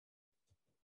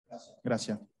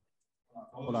Gracias.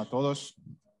 Olá a todos.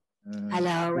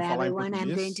 Hello, Vou falar em everyone.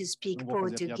 I'm going português. to speak Não vou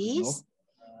fazer a piada de Portuguese.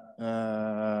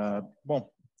 novo. Bom,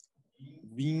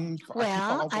 vim aqui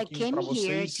falar I pouquinho came para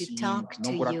here vocês to e talk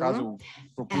não to por acaso you,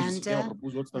 eu propus esse tema,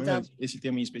 propus outros também, mas esse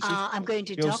tema em específico. I'm going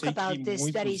to Eu talk sei que about this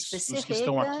very muitos dos que specific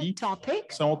estão aqui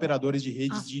topic. são operadores de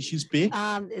redes de IXP,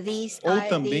 These ou are the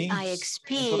também, com toda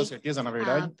IXP certeza, na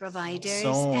verdade, providers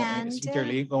se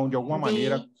interligam de alguma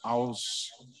maneira aos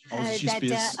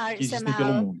IXPs that que existem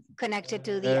pelo mundo. connected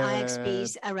to the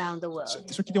IXPs around the world.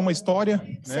 Isso aqui tem uma história,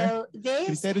 né? So this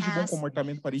Critérios de bom has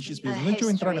comportamento para IXPs. a Antes de eu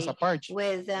entrar nessa parte,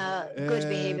 with good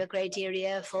behavior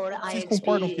criteria for vocês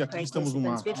concordam que IXP aqui estamos numa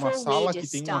participants. Before sala we que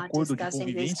just tem um start acordo de discussing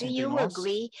this, convivência do entre you nós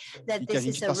agree that e que a this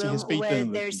gente is a está se room where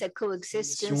respeitando there's aqui? a Se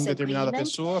coexistence determinada agreement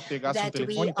pessoa pegasse um that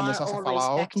telefone we e are começasse a all falar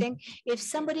alto, respecting? If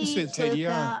somebody took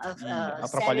seria a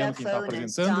atrapalhando quem está cellular phone and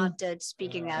apresentando, started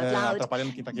speaking out loud,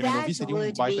 atrapalhando quem está querendo ouvir, that seria um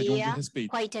would baita de um be desrespeito.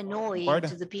 quite annoying Concorda?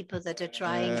 to the people that are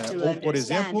trying to Ou, por understand.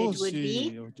 exemplo, It would se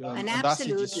be eu an andasse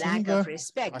de absolute lack of sunga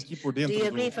respect. aqui por Do dentro you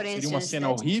agree, for seria uma instance, cena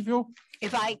that horrível,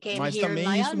 if I came mas here in também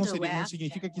my isso não underwear,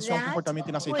 significa que isso é um that comportamento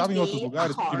would inaceitável em outros be a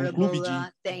lugares, porque num horrible clube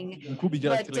de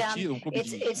but atletismo, um clube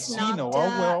de it's piscina not ou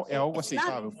algo é algo it's not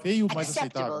aceitável, feio, mas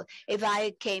acceptable. aceitável. If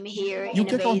I came here E o in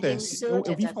que a bathing acontece? suit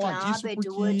Eu at vim a falar club, disso it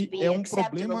would porque be é um acceptable.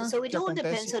 problema So it que all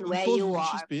acontece depends on em where todos you os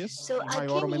are. IXPs, So em I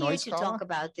maior ou came menor here to escala, talk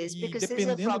about this e because this is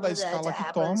a dependendo da problem that escala que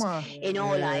happens toma, in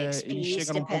all ele IXPs,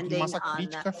 chega num ponto de depending massa on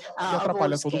crítica que of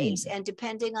atrapalha all todo mundo. scales. And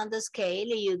depending on the scale,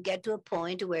 you get to a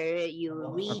point where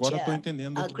you reach Agora eu estou entendendo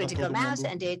a que está critical todo mass,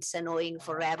 mundo and it's annoying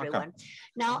for everyone. acá.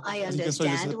 Now I As intenções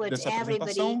understand what dessa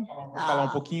everybody apresentação, vou falar um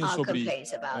pouquinho sobre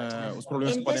complains about. os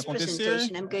problemas que In podem this acontecer,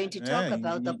 presentation, I'm going to talk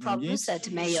about the em problems ambientes, that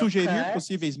may sugerir occur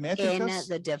possíveis in métricas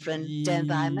the different e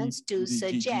environments to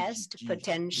suggest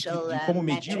potential de como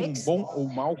medir metrics. bom ou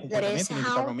mau That is comportamento, how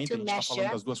inevitavelmente a to gente está falando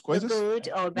measure das duas the coisas, good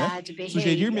or né? bad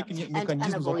Sugerir behavior. And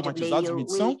mecanismos unavoidably, automatizados de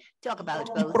medição we talk about e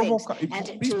both things. provocar, And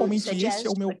to principalmente esse é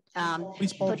o suggest meu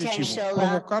principal objetivo, potential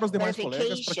provocar os demais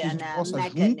colegas para que a verification gente possa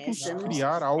juntos mechanisms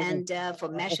criar algo and for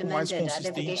um pouco measurement mais and consistente,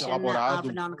 identification of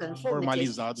elaborado, non-conformities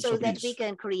formalizado so sobre that we isso.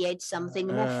 can create something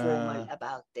more formal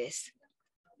about this.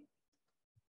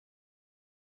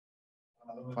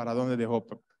 Paradão de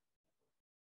roupa.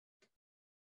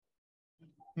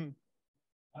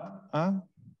 Ah?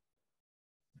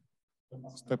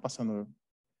 Estou passando.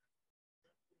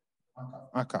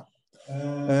 Cá.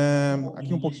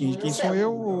 Aqui um pouquinho de quem sou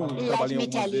eu. Trabalhei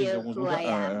algumas vezes em alguns lugares.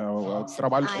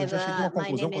 Eu já cheguei a uma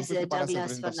conclusão quando fui preparar essa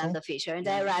apresentação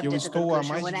que eu estou há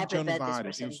mais de 20 anos na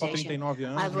área. Tenho só 39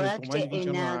 anos, mas estou mais de 20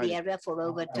 anos na área.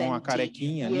 Então, a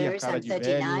carequinha ali, a cara de velho.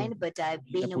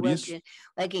 É por isso.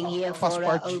 Faço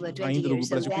parte ainda do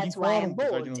Brasil Peering Forum,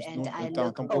 apesar de não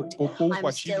estar tão pouco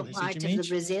ativo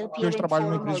recentemente. E hoje trabalho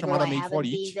numa empresa chamada Made for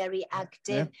It.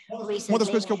 Uma das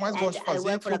coisas que eu mais gosto de fazer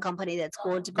é que eu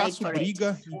caço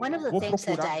briga e vou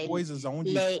procurar coisas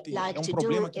onde é um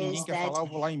problema que ninguém quer falar, eu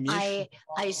vou lá e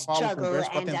mexo, falo,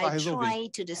 converso para tentar resolver.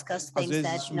 Às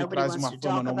vezes isso me traz uma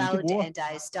fama não muito boa,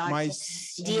 mas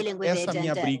se essa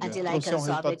minha briga trouxer um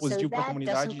resultado positivo para a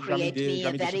comunidade, já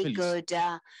me deixa feliz.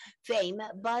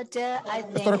 A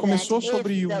história começou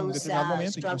sobre um determinado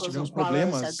momento em que nós tivemos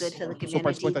problemas. Eu sou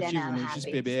participante ativo no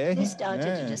IXPBR, né,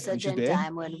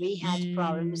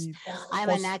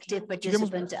 e tivemos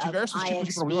diversos tipos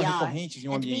de problemas recorrentes em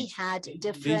um ambiente,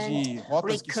 desde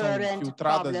rotas que são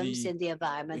filtradas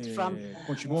e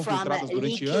continuam filtradas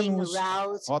durante anos,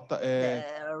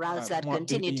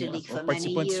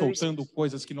 participantes soltando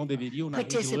coisas que não deveriam na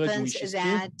rede LAN de um IXP.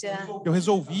 Eu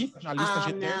resolvi, na lista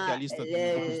GTE, que é a lista do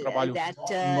grupo de trabalho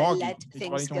NOG,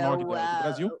 equivalente ao NOG do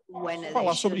Brasil,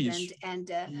 falar sobre isso.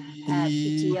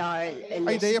 E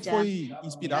a ideia foi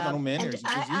inspirada no Manners,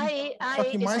 inclusive, só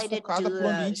que mais focada para o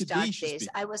ambiente de IXP.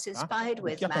 Tá?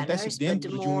 O que acontece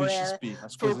dentro de um IXP,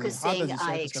 as coisas erradas e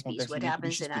certas que acontecem dentro do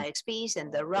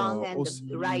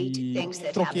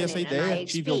IXP. Troquei essa ideia,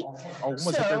 tive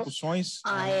algumas repercussões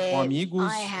com amigos,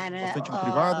 bastante no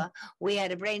privado.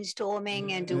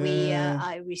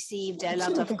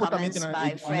 Um comportamento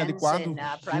inadequado de um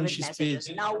IXP,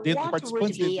 dentro de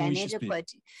participantes dentro de um IXP.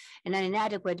 An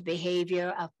inadequate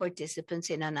behavior of participants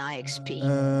in an IXP.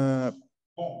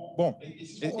 Bom,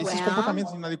 esses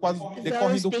comportamentos inadequados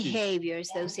decorrem do quê?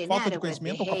 Falta de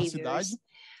conhecimento ou capacidade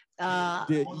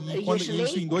E quando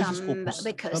isso em dois escopos,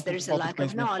 tanto falta de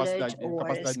conhecimento, capacidade no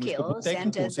escopo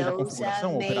técnico, ou seja, a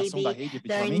configuração, a operação da rede,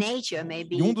 efetivamente.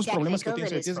 E um dos problemas que eu tenho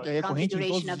certeza que é recorrente em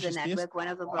todos os IXPs, a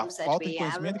falta de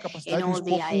conhecimento e capacidade no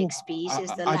escopo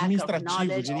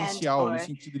administrativo, gerencial, no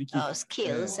sentido de que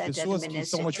pessoas que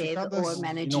são notificadas e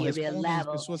não respondem, as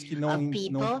pessoas que não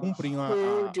cumprem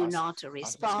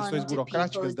as questões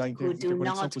burocráticas da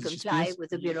interconexão com os IXPs,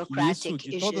 e isso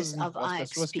de todas as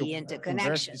pessoas que eu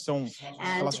converso que são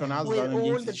relacionadas a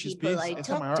ambientes de XP,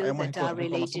 essa é uma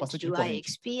reclamação bastante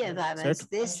recorrente, certo?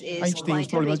 A gente tem os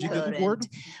problemas de dedo gordo,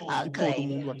 que todo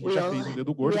mundo aqui já fez um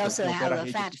dedo gordo, então quem opera a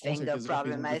rede aqui com certeza já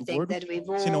fez um dedo gordo.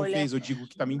 Se não fez, eu digo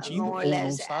que está mentindo, ou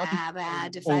não sabe,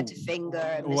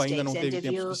 ou ainda não teve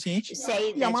tempo suficiente.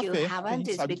 E a má fé, a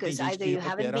gente sabe que tem gente que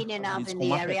opera redes com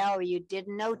má fé.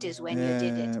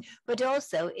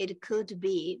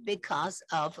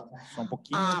 Só um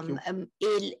pouquinho.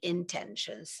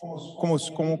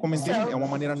 Como comentei, é uma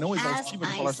maneira não exaustiva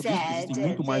de falar sobre isso, porque existem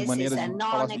muito mais maneiras de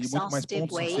falar e muito mais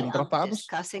pontos a serem tratados.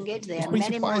 Os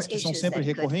principais, que são sempre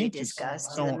recorrentes,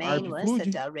 são ARP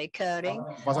Flood,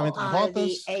 vazamento de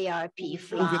rotas,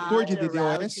 o vetor de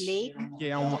DDoS, que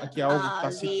é algo que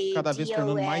está se cada vez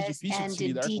tornando mais difícil de se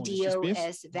lidar com os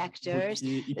IXPs.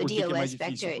 E por que é mais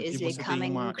difícil? Porque você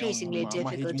tem uma rede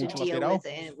multilateral,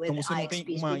 então você não tem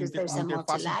uma interface em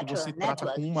que você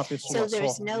trata com uma pessoa só,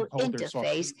 um router só.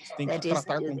 Você tem que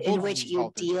tratar com todos os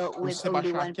routers. Se você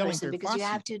baixar aquela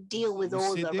interface,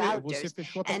 você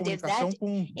fechou a sua comunicação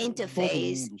com todo mundo.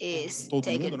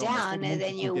 Todo mundo não, mas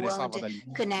todo mundo que interessava dali.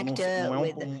 Não é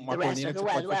uma torneira que você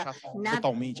pode fechar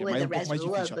totalmente, é um pouco mais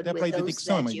difícil. Até para a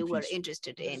detecção é mais difícil.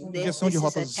 Injeção de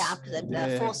rotas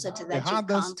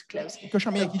erradas, o que eu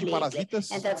chamei aqui de parasitas,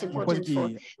 uma coisa que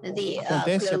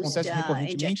acontece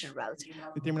recorrentemente.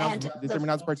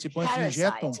 Determinados participantes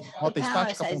injetam rota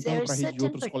estática apontando para a rede de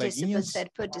outros coleguinhas,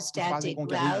 que fazem com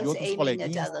que a rede de outros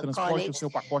coleguinhas transporte o seu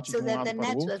pacote de um lado para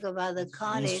o outro.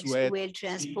 Isso é bem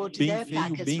feio,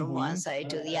 bem ruim,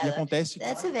 e acontece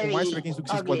com mais frequência do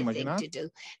que vocês podem imaginar.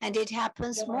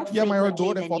 E a maior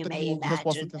dor é falta de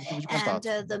resposta tentativa de contato.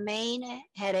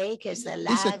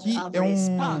 Esse aqui é um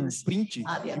print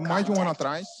de mais de um ano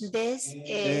atrás,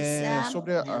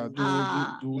 sobre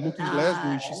do Looking Glass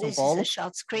do IX São Paulo,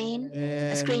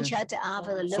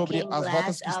 sobre as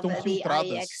rotas que estão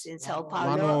filtradas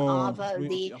lá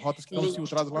rotas que estão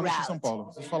filtradas lá no IX São Paulo.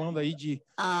 Vocês falando aí de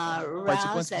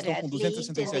participantes que estão com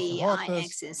 267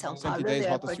 rotas, 110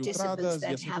 rotas filtradas e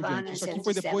assim por diante. Isso aqui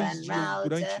foi depois de,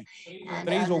 durante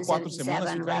 3 ou 4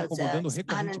 semanas, ficar incomodando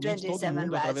recorrentemente todo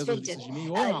mundo através das listas de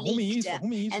e-mail. Arrume isso,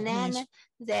 arrume isso, arrume isso.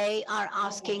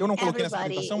 Eu não coloquei nessa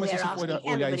apresentação, mas se você for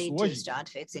olhar isso hoje,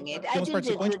 temos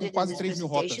participantes com quase 3 mil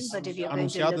rotas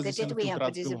anunciadas e sendo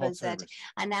filtradas pelo route server.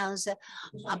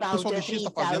 O pessoal do X está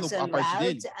fazendo a parte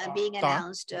dele? Tá.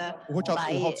 O route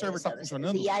server está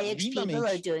funcionando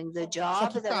lindamente. Só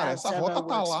que, cara, essa rota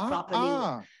está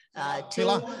lá sei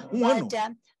lá, um ano.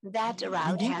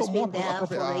 Ninguém tomou não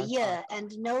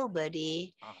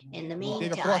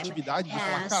teve a proatividade de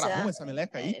falar, cara, arruma essa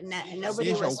meleca aí,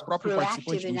 seja o próprio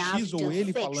participante do X ou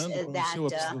ele falando com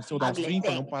o seu downstream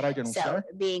para não parar de anunciar.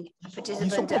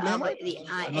 Isso é um problema. O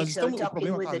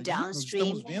problema está ali, nós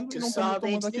estamos vendo e não estamos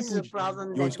tomando atitude.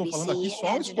 E eu estou falando aqui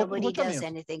só no escopo do roteamento.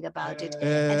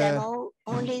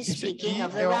 Esse aqui é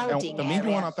também de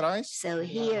um ano atrás,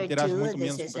 interage muito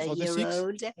menos com o pessoal do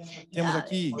T6. Temos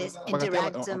aqui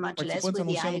participantes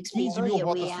anunciando 15 mil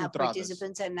rotas filtradas.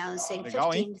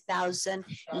 Legal, hein? Esse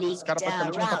cara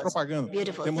praticamente não está propagando.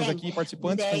 Temos aqui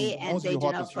participantes com 11 mil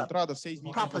rotas filtradas,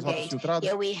 6.500 rotas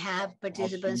filtradas. O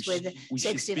IXP,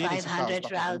 nesse caso, está fazendo o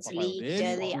papel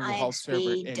dele. O route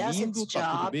server é lindo,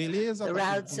 está tudo beleza,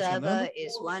 está tudo funcionando.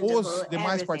 Os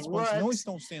demais participantes não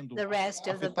estão sendo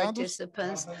afetados,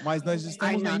 mas nós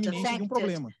estamos na iminência de um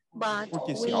problema.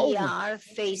 Porque se algo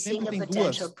sempre tem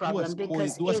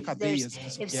duas cadeias que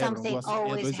se quebram,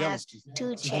 dois elos que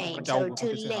se juntam para que algo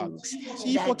aconteça errado. Se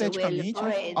hipoteticamente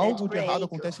algo de errado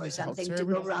acontece nesse route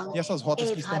server e essas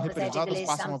rotas que estão represadas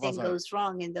passam a vazar,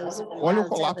 olha o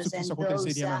colapso que isso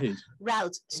aconteceria na rede.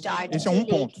 Esse é um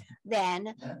ponto.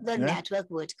 Né?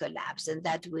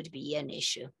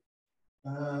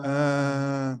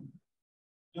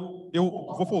 Eu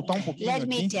vou voltar um pouquinho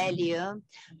aqui, que eu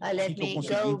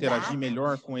consegui interagir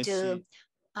melhor com esse...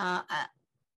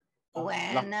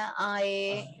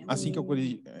 assim que eu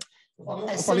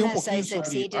As falei soon um as I pouquinho sobre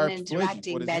succeed in ARP Flood,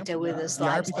 interacting por better exemplo, with the e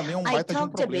slides, ARP também é um I baita de um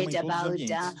talked a problema bit em todos os about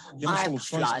ambientes. Temos ARP soluções que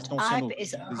flood. estão ARP sendo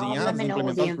is a desenhadas problem e in all the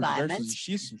implementadas por diversos environments.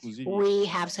 IX, inclusive We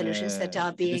have solutions that are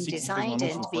o being DECIC fez um designed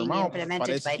anúncio and being formal, implemented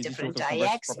parece by que existem different outras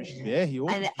conversas com IX. a XPR e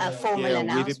outros, And a que formal é o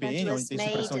announcement EVPN, onde was tem made.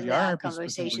 supressão de There are ARP, supressão de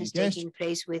conversations broadcast. taking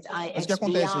place with Mas o que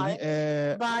acontece?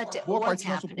 But Boa parte what's do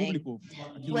nosso happening? público,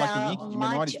 aqui no Well, LACNIC, de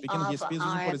menores, much pequenos of ISPs,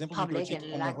 usam, por our exemplo, o public MikroTik and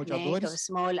como LACNIC of roteadores,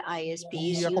 small e ISPs a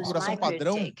use configuração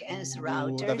padrão MikroTik as da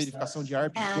routers, verificação de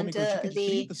ARP do and MikroTik é de the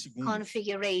 30 segundos.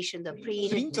 configuration, the 30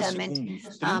 predetermined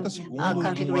segundos. 30 segundos numa rede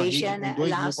configuration com 2.000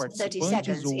 lasts 30 participantes,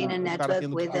 seconds ou in a o cara network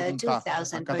tendo que with perguntar a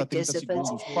 2,000 cada 30 participants.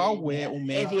 segundos qual é o If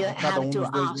MAC you de cada have um to dos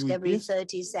 2.000 ask every IPs,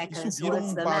 30 isso seconds vira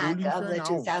what's the barulho MAC of the infernal.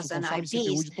 Isso 2,000 consome CPU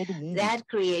IPs, de todo mundo. that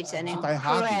creates an Isso está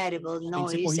errado. incredible Isso tem que ser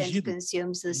noise and corrigido.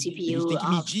 consumes the A gente CPU tem que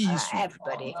of medir isso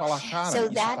everybody. e falar, cara, So isso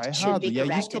está that should errado. be E é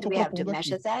isso que eu corrected. estou We have to propondo aqui,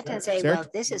 measure that and say, well,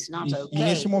 certo? this is not E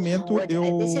nesse okay. momento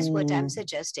This is what I'm eu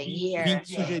suggesting vim here.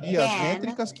 sugerir as Then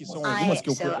métricas, que são algumas que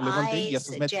eu levantei, e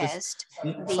essas métricas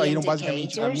saíram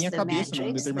basicamente da minha cabeça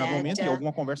num determinado momento, e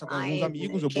alguma conversa com alguns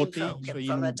amigos, eu botei isso aí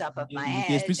num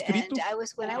texto escrito,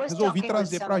 resolvi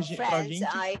trazer para a gente,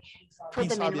 quem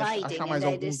sabe achar mais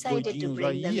alguns doidinhos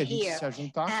aí, a gente se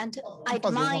juntar e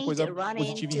fazer alguma coisa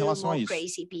positiva em relação a isso.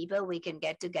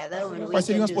 Quais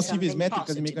seriam as possíveis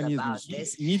métricas e mecanismos?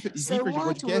 Níveis de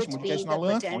broadcast, broadcast na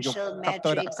LAN, onde eu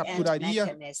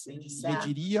capturaria,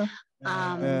 mediria,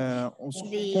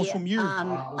 consumir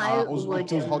os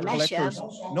route collectors,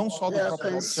 não só do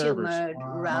próprio route servers,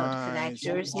 mas de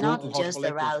outros route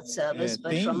collectors. Tem,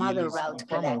 eles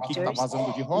informam o que está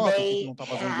vazando de rota, o que não está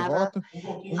vazando de rota.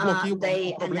 Bloqueio é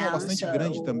um problema bastante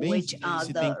grande também, que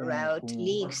se tem com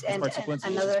os participantes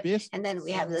de IXPs,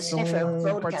 são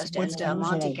participantes que usam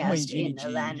alguma engine de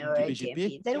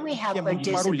BGP, que é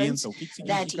muito barulhenta. O que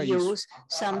significa isso?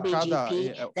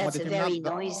 Uma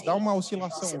determinada, dá uma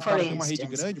oscilação, o cara tem uma rede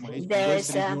grande, uma rede com 2,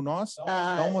 3 mil nós,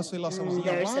 dá uma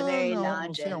oscilaçãozinha lá,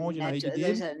 não sei aonde na rede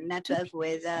dele,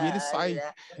 e ele sai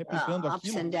replicando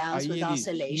aquilo, aí ele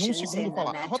em um segundo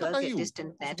fala, a rota caiu, um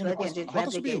segundo depois, a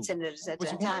rota subiu, depois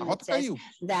segundo, a rota caiu.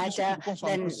 Isso tudo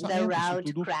consome processamento, isso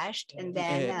tudo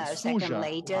suja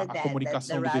a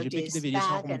comunicação do BGP, que deveria ser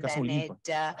uma comunicação limpa.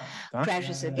 Tá?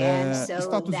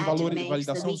 Status de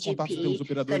validação dos contatos pelos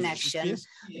operadores de IXPs,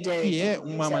 que é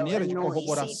uma maneira de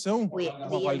corroboração com a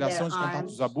validação dos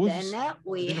contatos abusos.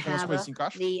 Veja como as coisas se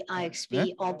encaixam. Né?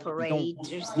 Então,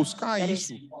 buscar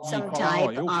isso e falar,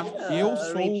 ó, eu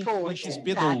sou o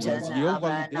IXP Douglas e eu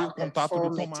validei o contato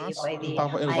do Tomás,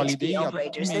 eu validei há um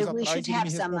mês atrás e ele me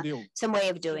respondeu. Se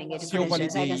eu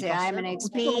validei, tá certo,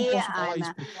 por que eu não posso falar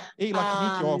isso? Ei,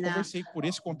 LACNIC, ó, conversei por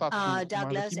esse contato do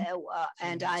Tomás aqui,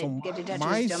 são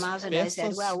mais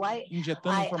peças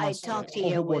injetando informação,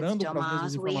 corroborando para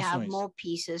as mesmas informações.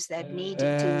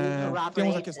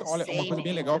 Temos a questão, olha, uma coisa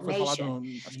bem legal que foi falada acho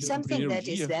que no primeiro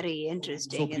dia,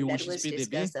 sobre o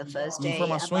XPDB, e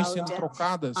informações sendo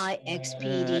trocadas entre os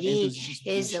IXPs.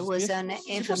 Se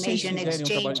vocês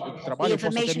fizerem o trabalho, eu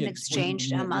posso até me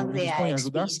dispor em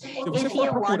ajudar. Se você for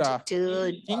procurar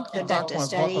quem está com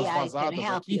as rotas vazadas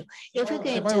aqui,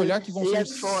 você vai olhar que vão ser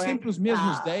sempre os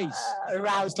mesmos 10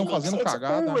 que estão fazendo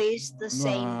cagada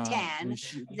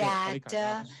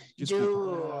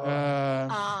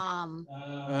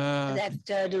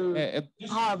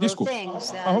desculpa.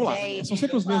 Vamos lá. São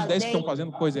sempre os mesmos 10 que estão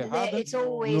fazendo coisa errada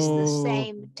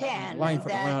lá na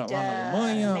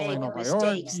Alemanha, lá em Nova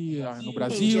York, lá no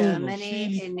Brasil, no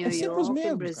Chile. É sempre os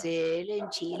mesmos, cara.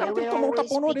 O cara tem que tomar um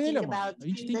tapão na orelha, mano. A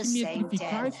gente tem que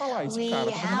metrificar e falar, esse cara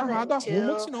tá fazendo errado,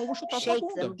 arruma, senão eu vou chutar sua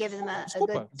bunda.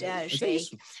 Desculpa, mas é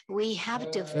isso. We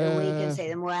can say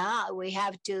them, well, we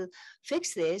have to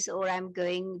fix this or I'm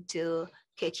going to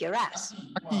kick your ass.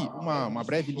 Aqui, uma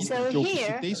breve lista do que eu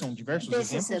citei, são diversos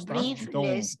exemplos, tá? Então, o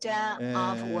que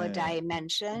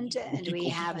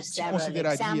se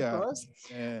consideraria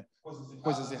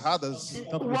coisas erradas,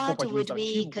 tanto no escopo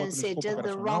administrativo quanto no escopo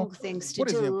operacional. Por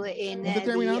exemplo, um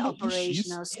determinado IX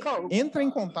entra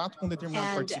em contato com um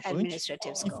determinado participante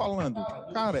e falando,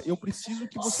 cara, eu preciso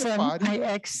que você pare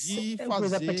de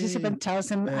fazer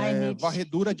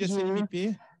varredura de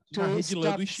SNMP na rede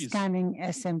LAN do IX.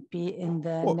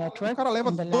 O cara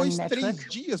leva 2, 3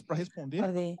 dias para responder.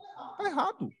 Tá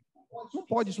errado. Não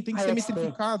pode, isso tem que ser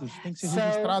metrificado, isso tem que ser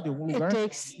registrado em algum lugar.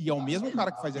 E é o mesmo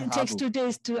cara que faz errado no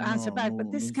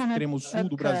extremo sul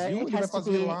do Brasil, ele vai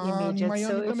fazer lá em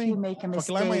Miami também. Só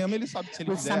que lá em Miami ele sabe que se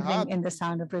ele fizer errado,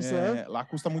 lá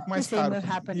custa muito mais caro. Às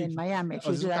vezes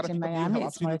o cara fica meio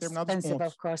relapso em determinados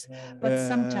pontos.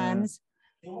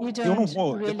 Eu não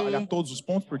vou detalhar todos os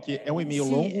pontos, porque é um e-mail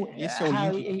longo. Esse é o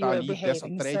link que está ali dessa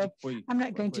thread que foi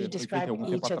feita há algum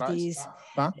tempo atrás.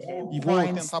 Tá? E vou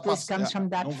tentar passar.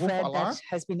 Não vou falar. Se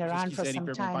vocês quiserem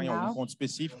perguntar em algum ponto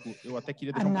específico, eu até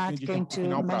queria deixar um pouquinho de tempo no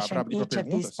final para abrir para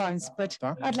perguntas.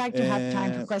 Tá?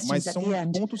 Mas são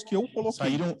pontos que eu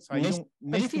coloquei.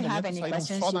 Neste momento,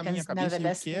 saíram só da minha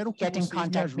cabeça e eu quero que vocês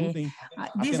me ajudem a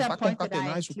tentar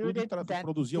concatenar isso tudo e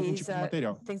produzir algum tipo de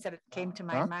material.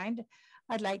 Tá?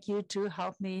 I'd like you to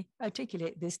help me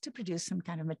articulate this to produce some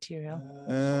kind of material.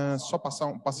 Só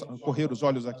correr os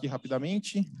olhos aqui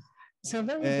rapidamente. So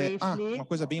very briefly, uma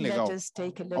coisa bem legal.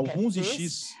 Alguns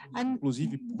IX,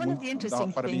 inclusive,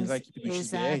 parabenizar a equipe do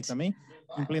XBR também,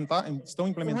 estão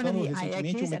implementando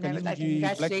recentemente um mecanismo de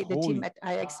black hole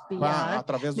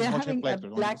através dos hot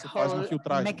reflectors, onde você faz uma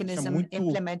filtragem. Isso é muito,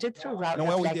 não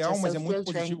é o ideal, mas é muito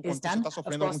positivo quando você está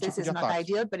sofrendo algum tipo de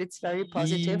ataque.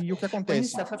 E o que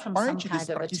acontece? Parte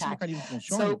para que esse mecanismo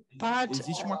funcione,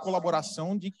 existe uma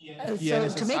colaboração que é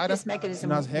necessária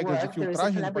nas regras de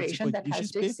filtragem do participante do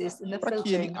IXP para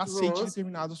que ele aceite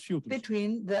determinados filtros.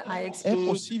 É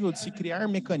possível de se criar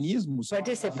mecanismos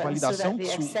de validação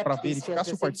para verificar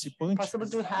se o participante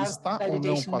está ou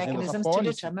não fazendo essa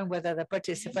policy.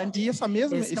 E esse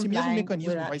mesmo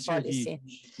mecanismo vai servir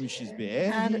no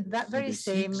XBR, no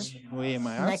B6, no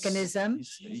EMAS,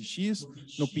 X,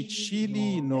 no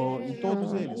PIT-Chile, em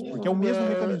todos eles, porque é o mesmo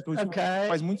mecanismo. Então, isso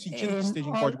faz muito sentido que esteja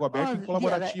em código aberto e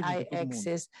colaborativo entre todo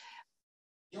mundo.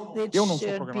 Eu não sou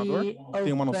programador,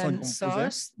 tenho uma noção de como fizer,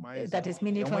 mas é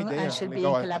uma ideia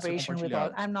legal a ser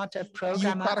compartilhada. E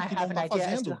o cara que não está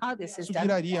fazendo, isso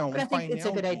viraria um painel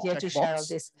de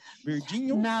checkbox,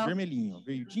 verdinho, vermelhinho,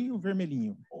 verdinho,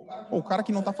 vermelhinho. Ou o cara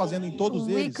que não está fazendo em todos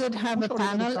eles, puxa a orelha do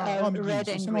cara, amiguinho,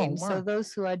 se você não arrumar, vou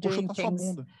chutar sua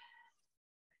bunda.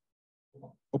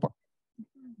 Opa.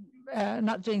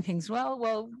 Not doing things well,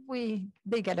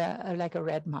 they get like a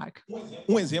red mark.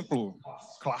 Um exemplo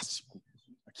clássico.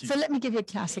 Aqui. So let me give you a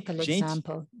classical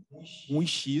example. Um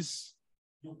IX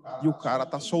e o cara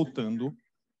tá soltando.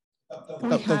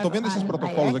 Estão vendo esses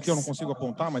protocolos aqui? Eu não consigo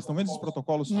apontar, mas estão vendo esses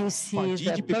protocolos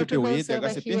FADID, PPPoE,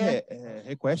 DHCP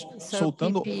request,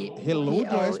 soltando reload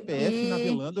ao SPF na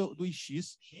velanda do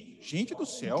IX. Gente do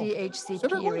céu, isso é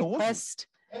vergonhoso.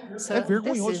 É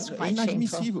vergonhoso, é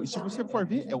inadmissível. E se você for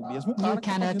ver, é o mesmo cara que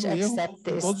está fazendo erro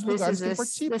em todos os lugares que ele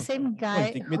participa. A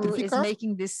gente tem que metrificar e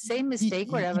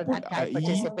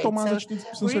tomar as atitudes que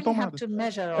precisam ser tomadas.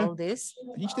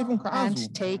 A gente teve um caso,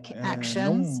 take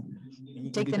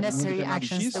the necessary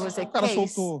actions. There was a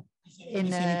case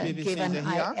in a given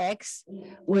IX,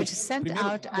 which sent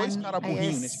out an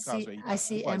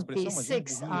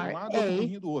ICMP6RA.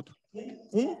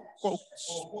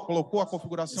 Colocou a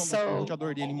configuração do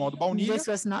roteador dele em modo baunilha this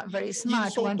was not very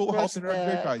smart. One pushed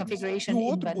the configuration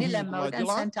in vanilla mode and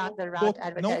sent out the route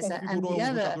advertiser, and the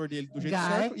other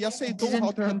guy didn't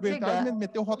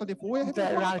configure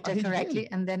the router correctly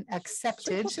and then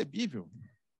accepted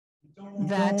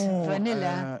that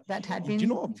vanilla that had been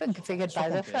configured by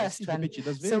the first one.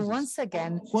 So once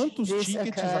again, this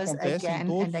occurs again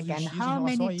and again. How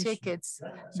many tickets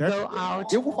go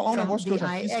out from the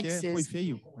IXs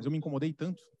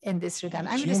in this regard?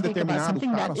 I'm going to speak about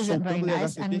something that isn't very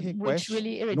nice and which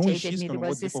really irritated me. There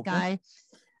was this guy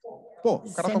Pô,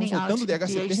 o cara estava soltando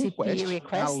DHCP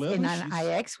request na LAN do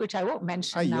IX, which I won't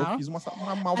mention aí now. eu fiz uma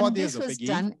malvadeza, eu peguei,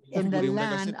 configurei um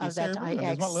DHCP server na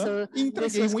mesma LAN e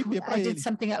entreguei um IP para ele.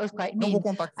 Não vou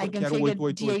contar que era o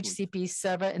 8888. DHCP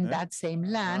server in that same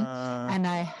LAN, and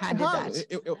I handed that.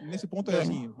 Nesse ponto é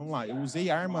assim, vamos lá, eu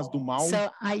usei armas do mal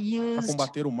para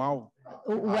combater o mal.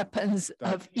 Weapons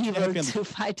of evil to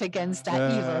fight against that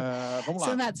evil.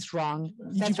 So that's wrong.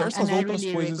 E diversas outras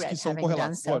coisas que são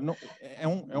correlatas.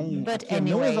 É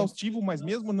não exaustivo, mas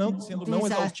mesmo não sendo não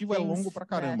exaustivo, é longo pra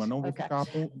caramba. Não vou ficar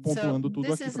pontuando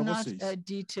tudo aqui para vocês.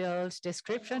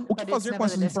 O que fazer com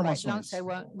essas informações?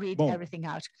 Bom,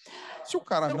 se o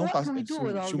cara não está, se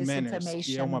o manners,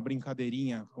 que é uma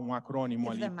brincadeirinha com um acrônimo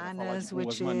ali para falar de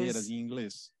boas maneiras em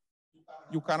inglês,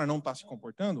 e o cara não está se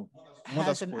comportando, uma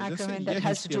das coisas seria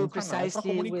a gente ter um canal para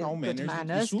comunicar o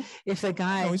manners isso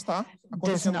não está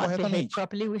acontecendo corretamente.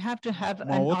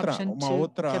 Uma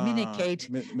outra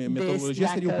metodologia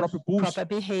seria o próprio Pulse,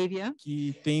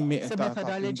 que está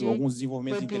tendo alguns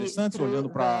desenvolvimentos interessantes, olhando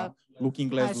para Looking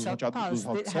Glass dos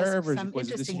route servers, e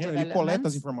coisas desse gênero. Ele coleta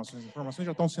as informações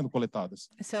já estão sendo coletadas.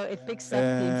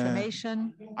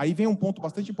 Aí vem um ponto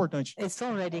bastante importante. O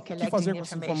que fazer com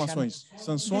essas informações?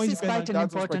 Sanções e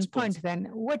penalidades aos participantes.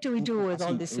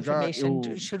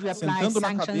 Sentando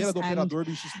na cadeira do operador do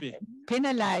IXP.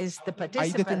 penalize the Aí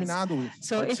participants. determinado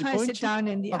So if I sit participante down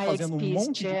in the está fazendo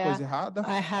monte de chair, coisa errada, I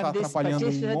está have this atrapalhando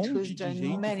participant who's monte de done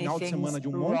gente, many final de semana things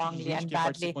de monte de wrongly gente and que é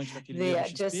badly. participante daquele They are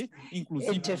IXP, just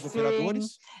inclusive os interfering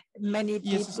operadores,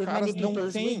 e esses caras não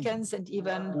têm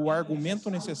o argumento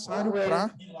necessário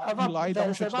para ir lá e dar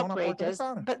um shutdown na porta do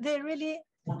cara.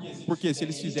 Porque se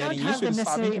eles fizerem isso, eles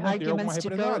sabem que vão ter alguma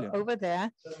represália.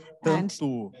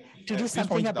 Tanto,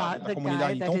 principalmente da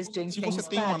comunidade. Então, se você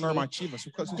tem uma normativa, se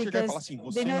você chegar e falar assim,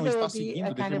 você não está seguindo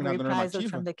determinada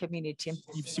normativa,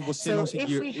 e se você não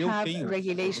seguir,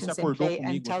 você acordou comigo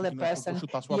aqui que nós vamos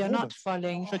chutar sua bunda,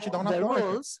 shutdown na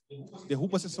porta.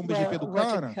 Derruba a sessão BGP do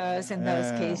cara,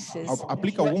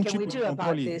 aplica algum tipo de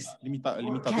controle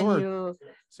limitador,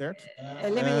 certo?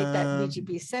 Eliminate that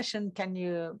BGP session, can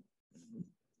you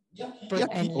put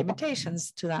any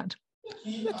limitations to that?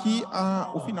 E aqui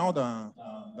o final da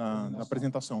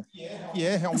apresentação, que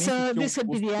é realmente o que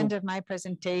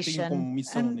eu tenho como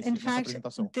missão nessa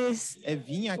apresentação. É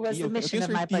vir aqui, eu tenho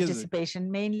certeza que muitos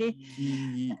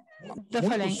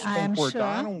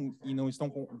concordaram e não estão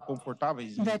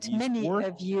confortáveis em expor,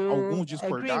 alguns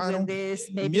discordaram,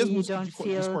 e mesmo os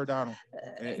que discordaram,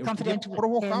 eu queria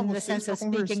provocar vocês para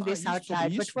conversar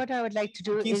sobre isso.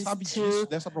 Quem sabe disso,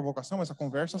 dessa provocação, essa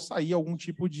conversa, sair algum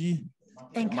tipo de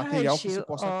material que se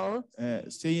possa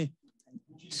ser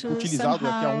utilizado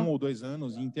daqui a 1 ou 2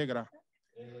 anos e integrar.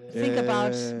 Think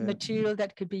about material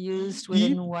that could be used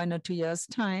within 1 or 2 years'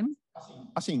 time.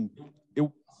 Assim,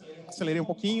 eu acelerei um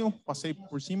pouquinho, passei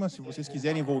por cima. Se vocês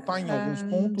quiserem voltar em alguns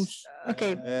pontos,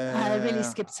 okay, I really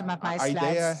skipped some of my a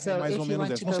ideia slides. So é mais ou if you menos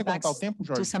want essa. to Você go back contar o tempo, to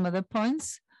Jorge? some of the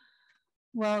points,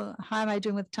 well, how am I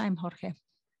doing with time, Jorge?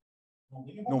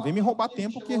 Não vem me roubar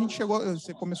tempo que a gente chegou,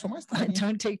 você começou mais tarde.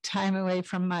 Don't take time away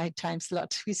from my time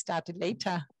slot. We started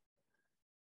later.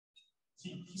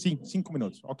 Sim, 5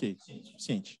 minutos. Ok,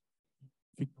 suficiente.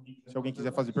 Se alguém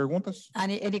quiser fazer perguntas.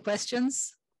 Any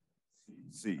questions?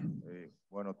 Sim.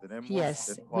 Bueno, tenemos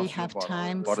yes, we have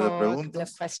time for the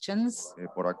questions.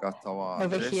 Por acá estaba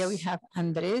Over Andrés here we have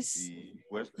Andrés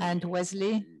and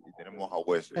Wesley. Y tenemos a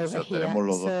Wesley. Over here.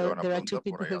 So there are 2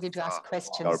 people who are going to ask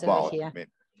questions over here.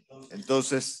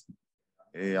 Entonces,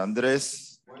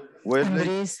 Andrés,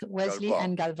 Wesley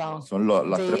and Galvão. Son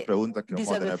las 3 preguntas que vamos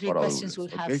a tener para Douglas. We'll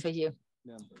have for you,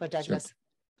 for Douglas.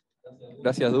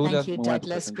 Gracias, Douglas. Thank you,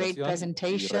 Douglas. Great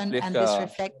presentation, and this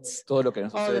reflects todo lo que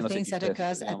nos all the sucede en los things that IXPs,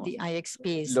 occurs at the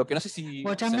IXPs. Lo que no sé si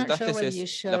What I'm not sure presentaste whether you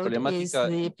es la showed is problemática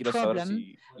y the quiero saber problem,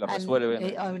 si la and resuelven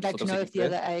I would like to otros know if the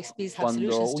other IXPs. IXPs have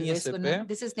Cuando solutions to un this. ISP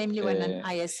This is namely when an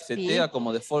ISP setea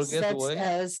como default sets gateway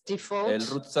as default el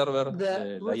root server the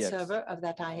de la root IX. server of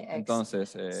that IX. Entonces,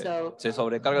 So se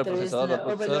sobrecarga el there is procesador the del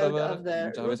root overload server of the y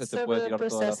muchas root veces se puede server tirar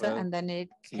toda la processor, red and then it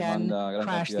y can manda gran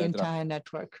crash the cantidad de tráfico. entire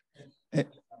network.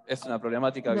 Es una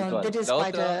problemática Well, habitual. that is La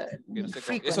quite otra, a que no sé cómo,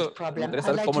 frequent eso me problem. interesa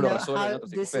I'd saber like cómo to lo know resuelven en how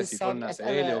otros this IXPs, is si solved ponen at ACL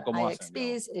o other cómo hacen.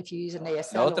 IXPs, if you use an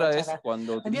ASL La or otra es whatever.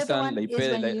 cuando And the other utilizan one la is IP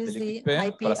when you del use the IXP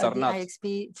IP para of hacer the NAT.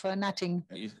 IXP for NATing.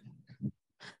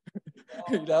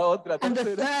 Y la otra, And the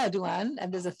tercera. third one,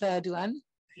 and there's a third one.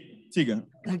 Siga.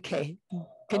 Okay,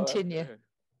 continue.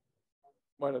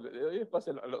 Bueno, le doy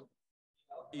espacio a los...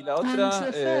 Y la And otra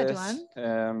the third es...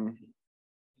 one,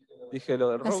 dije lo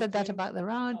del I said that routing. about the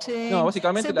routing. No,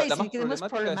 básicamente So la más basically, the most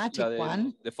problemática es la problematic one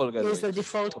del default is the gateway.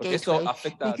 default Porque eso gateway,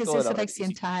 afecta a because toda this la red. affects the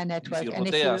entire Y network. si And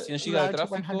if rotea you 100 gigas de route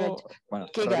tráfico, 100 bueno,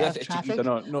 en giga realidad of es traffic, chiquito,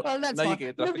 no, well, that's nadie small.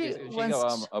 que trafique Nobody 100 gigas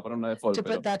wants va a poner una default, to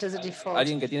pero put that as a default.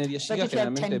 alguien que tiene 10 But gigas if you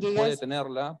have 10 generalmente puede gigas,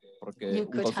 tenerla porque you un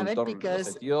could have it consultor lo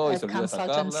because seteó y se olvidó de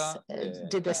consultants sacarla,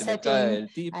 did the se le cae setting,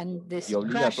 el tip and this y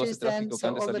obliga a todo ese crashes them. tráfico que So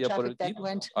antes all the salía por traffic el that tip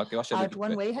went a que vaya al out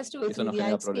one IXP. way has to go Eso through nos the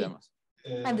genera IXP. problemas.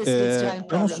 And this leads to having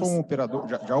Eu não sou problems. operador,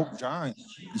 já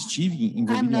estive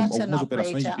envolvido I'm em not an algumas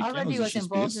operações de operator. Already pequenos was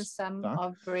involved in IXPs, some tá?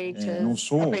 operators, Não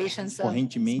sou operations of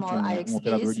correntemente small um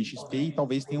operador de IXPs. IXP e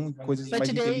talvez tenham coisas But mais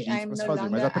today, inteligentes I'm para se no fazer.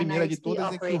 Mas longer a an primeira de IXP todas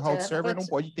é que o route operator, server but não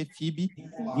pode ter FIB there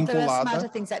are vinculada smarter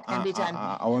things that can be done.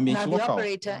 ao ambiente Now, the local.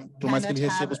 operator Por mais que cannot ele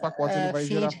receba have os pacotes, ele a vai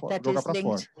feed that jogar is para fora.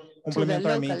 linked to the local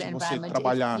Complementarmente, você environment.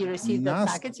 trabalhar If you receive the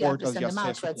nas packets, you have to portas de send them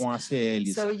acesso outwards. com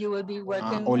ACLs, So you will be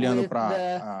working olhando with the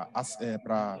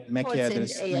para MAC ports and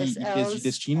address e IPs de ASLs,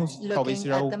 destinos, talvez looking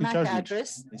seja at algo the que te MAC ajude.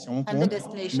 address Esse é um and the ponto.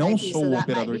 destination Não IP, sou so o that might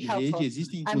operador be de rede, helpful.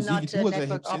 existem I'm inclusive not a duas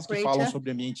network RFCs que falam operator.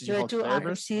 sobre ambientes de There are route 2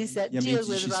 servers RFCs that e deal ambientes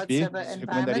de with route XP, server recomendaria que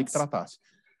environments. tratasse.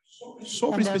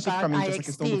 Sobre especificamente essa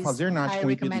questão do fazer NAT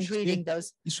com IP do IXP,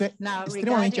 isso é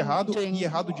extremamente errado e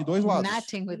errado de dois lados.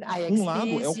 Um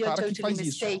lado é o cara que faz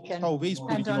isso, talvez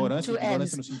por ignorância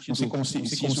no sentido, não sei como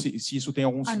se isso tem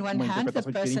uma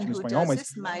interpretação diferente no espanhol,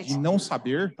 mas de não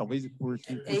saber, talvez por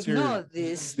ser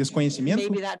desconhecimento,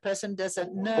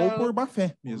 ou por má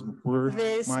fé mesmo,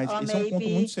 mas esse é um ponto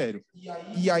muito sério.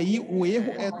 E aí o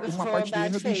erro uma parte do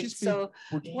erro é do IXP,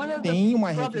 porque tem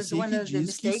uma RFC que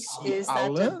diz que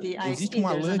existe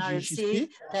uma LAN de IXP,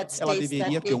 ela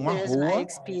deveria ter uma ROA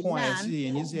com a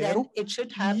SN0 e é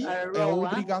a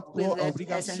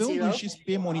obrigação do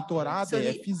IXP monitorar a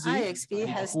DFZ,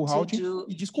 full routing,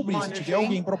 e descobrir se tiver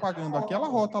alguém propagando aquela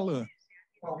rota LAN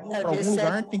para algum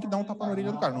lugar, tem que dar um tapa na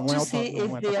orelha do cara. Não é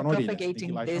tapa na orelha, tem que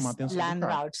ir lá e chamar a atenção do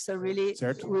cara.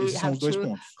 Certo? Esses são os dois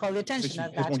pontos.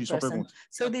 Respondi sua pergunta.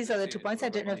 So these are the 2 points.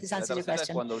 I don't know if this answers your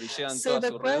question. So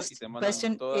the first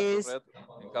question is,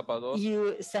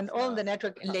 you send all the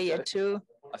network in layer 2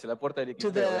 hacia la puerta del to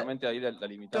IXP, the obviamente ahí la door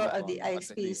limitamos of the con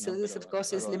access IXP. So link, this, of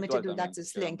course, is limited with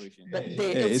access link. But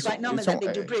it's quite normal that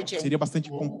they do bridging. Seria bastante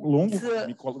longo.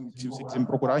 Se você quiser me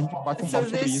procurar, a gente bate um papo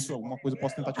sobre isso. Alguma coisa eu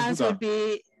posso tentar te ajudar.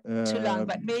 Too long,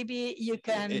 but maybe you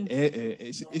can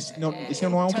esse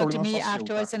não é um problema só seu, tá?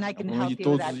 afterwards and I can problema help de you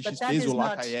with todos that. os But that IXPs, is o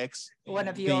not LACAIX one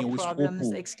of tem your o problems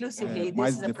escopo exclusively.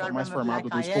 mais This is a problem mais formado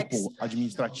do of LACAIX. escopo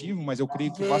administrativo, mas eu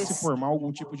creio que vai se formar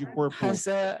algum tipo de corpo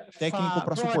técnico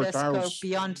para suportar os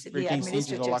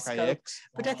pertencentes ao LACAIX.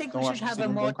 But I think we should have a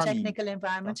more technical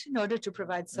environment in order to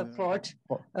provide support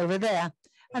over there.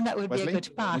 And that would be a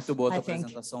good path. Muito boa a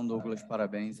apresentação, Douglas.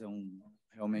 Parabéns.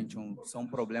 Realmente são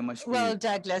problemas que... Well,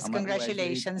 Douglas,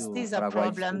 congratulations. These are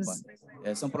problems.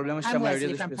 São problemas que a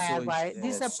maioria das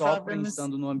pessoas sofrem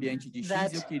estando no ambiente de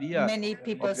X. Eu queria,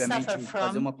 obviamente,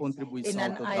 fazer uma contribuição ao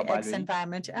teu trabalho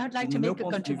aí. No meu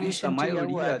ponto de vista, a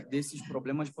maioria desses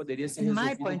problemas poderia ser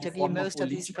resolvido de forma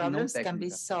política e não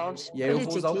técnica. E aí eu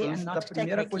vou usar o gancho da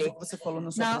primeira coisa que você falou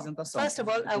na sua apresentação,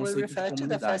 o conceito de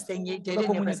comunidade. Toda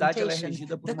comunidade ela é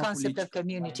regida por uma política.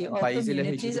 Um país ele é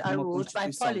regido por uma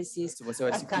constituição. Se você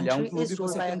vai se filiar a um clube,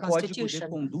 você tem um código de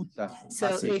conduta a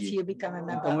seguir.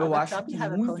 Então, eu acho que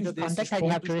muitos desses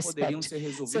pontos poderiam ser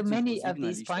resolvidos,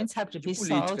 de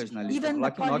políticas na lista. No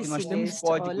LACNOG, nós temos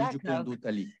códigos de conduta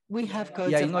ali.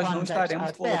 E aí nós não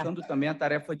estaremos colocando também a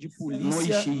tarefa de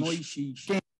polícia no IX.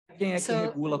 Quem é que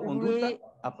regula a conduta?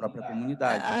 A própria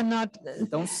comunidade.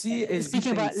 Então, se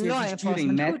existirem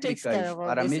métricas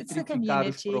para metrificar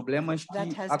os problemas que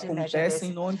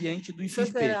acontecem no ambiente do IXP,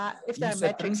 isso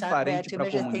é transparente para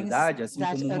a comunidade, assim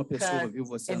como uma pessoa viu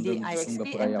você andando de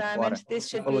sunga por aí afora e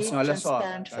falou assim, olha só,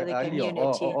 ali,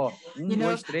 ó, 1,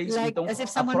 2, 3, então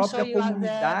a própria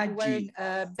comunidade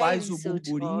faz o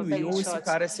burburinho e ou esse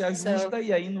cara se ajusta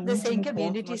e aí no último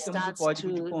ponto nós temos o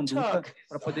código de conduta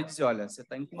para poder dizer, olha, você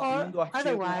está incumprindo o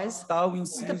artigo tal,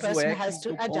 the person has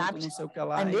to adapt,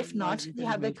 and if not, you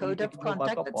have the code of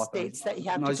conduct that states that you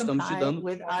have to comply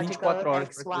with article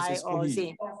X, Y, or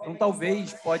Z. Então,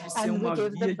 talvez pode ser uma via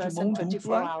de mão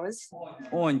dupla,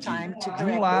 onde,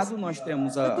 de lado, nós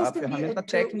temos a ferramenta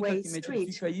técnica que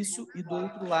metrifica isso, e do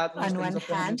outro lado, nós temos a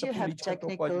ferramenta política, que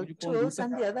é o código de conduta,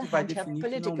 que vai definir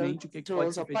finalmente o que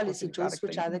pode ser feito com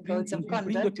aquele cara que está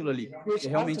incumprindo aquilo ali. Porque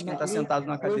realmente quem está sentado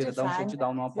na cadeira dá um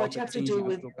shutdown numa porta atingível,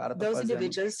 porque o cara está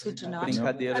fazendo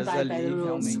brincadeiras ali,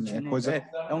 realmente.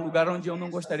 É um lugar onde eu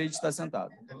não gostaria de estar sentado.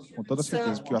 Com toda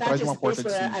certeza, porque atrás de uma porta de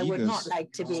 100 gigas,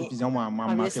 se você fizer uma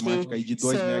matemática aí de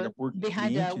 2 mega por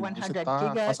cliente, você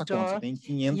faça conta, você tem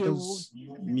 500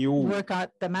 mil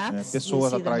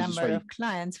pessoas atrás disso aí.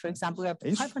 É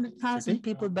isso?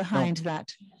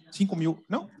 5 mil,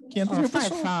 não, 500 mil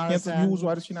pessoas, 500 mil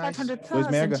usuários finais, 2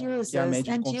 mega, que é a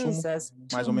média de consumo,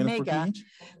 mais ou menos por cliente.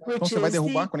 Então, você vai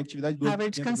derrubar a conectividade de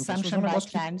 500 mil pessoas, é um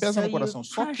negócio que pesa no coração.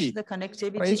 Só que,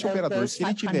 para esse operador, se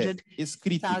ele tiver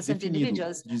escrito, definido,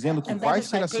 dizendo que vai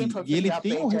ser assim, e ele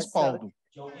tem o respaldo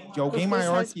de alguém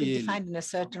maior que ele,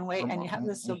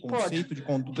 um conceito de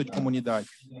conduta de comunidade,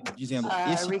 dizendo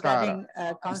esse cara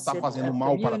está fazendo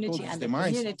mal para todos os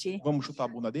demais, vamos chutar a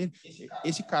bunda dele,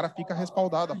 esse cara fica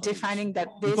respaldado. Não estou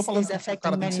falando que o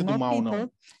cara tem que ser do mal, não.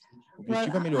 O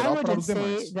objetivo é melhorar para os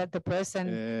demais.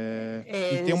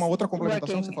 E tem uma outra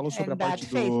complementação que você falou sobre a parte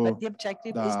do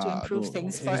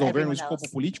resolver no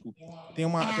escopo político. Tem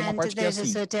uma parte que é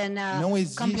assim, não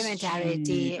existe,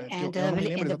 eu não me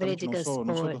lembro exatamente, não sou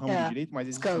do ramo de direito, mas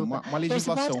existe uma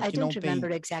legislação que não tem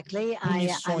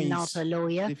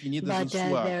punições definidas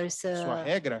em sua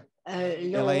regra,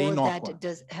 ela é inócua,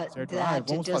 certo?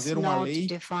 Vamos fazer uma lei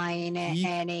que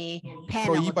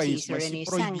proíba isso, mas se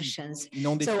proibir e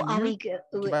não definir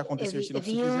o que vai acontecer se não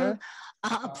se fizer,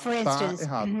 For instance,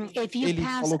 if you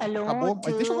pass a law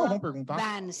to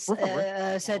ban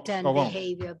certain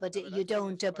behavior, but you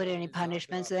don't put any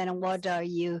punishments, then what are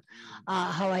you,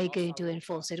 how are you going to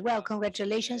enforce it? Well,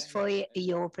 congratulations for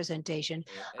your presentation.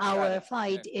 Our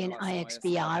fight in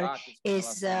IXPR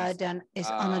is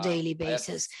on a daily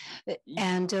basis,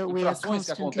 and we are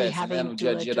constantly having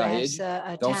to address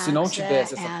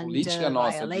attacks and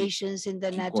violations in the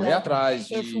network.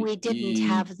 If we didn't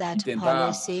have that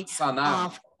policy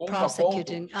of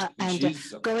prosecuting and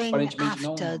going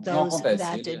after those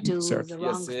that do the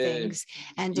wrong things,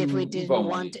 and if we didn't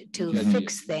want to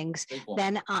fix things,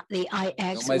 then the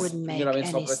IX wouldn't make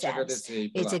any sense.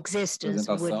 Its existence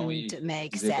wouldn't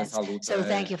make sense. So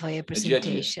thank you for your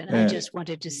presentation. I just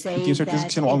wanted to say that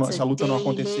it's a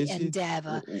daily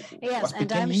endeavor. Yes,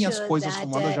 and I'm sure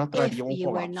that if you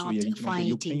were not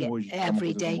fighting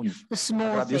every day, the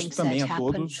small things that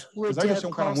happen would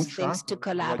cause things to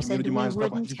collapse, and we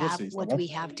wouldn't have what we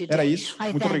have today.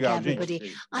 I thank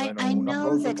everybody. I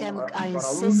know that I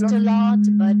insist a lot,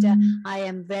 but I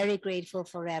am very grateful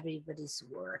for everybody's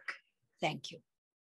work. Thank you.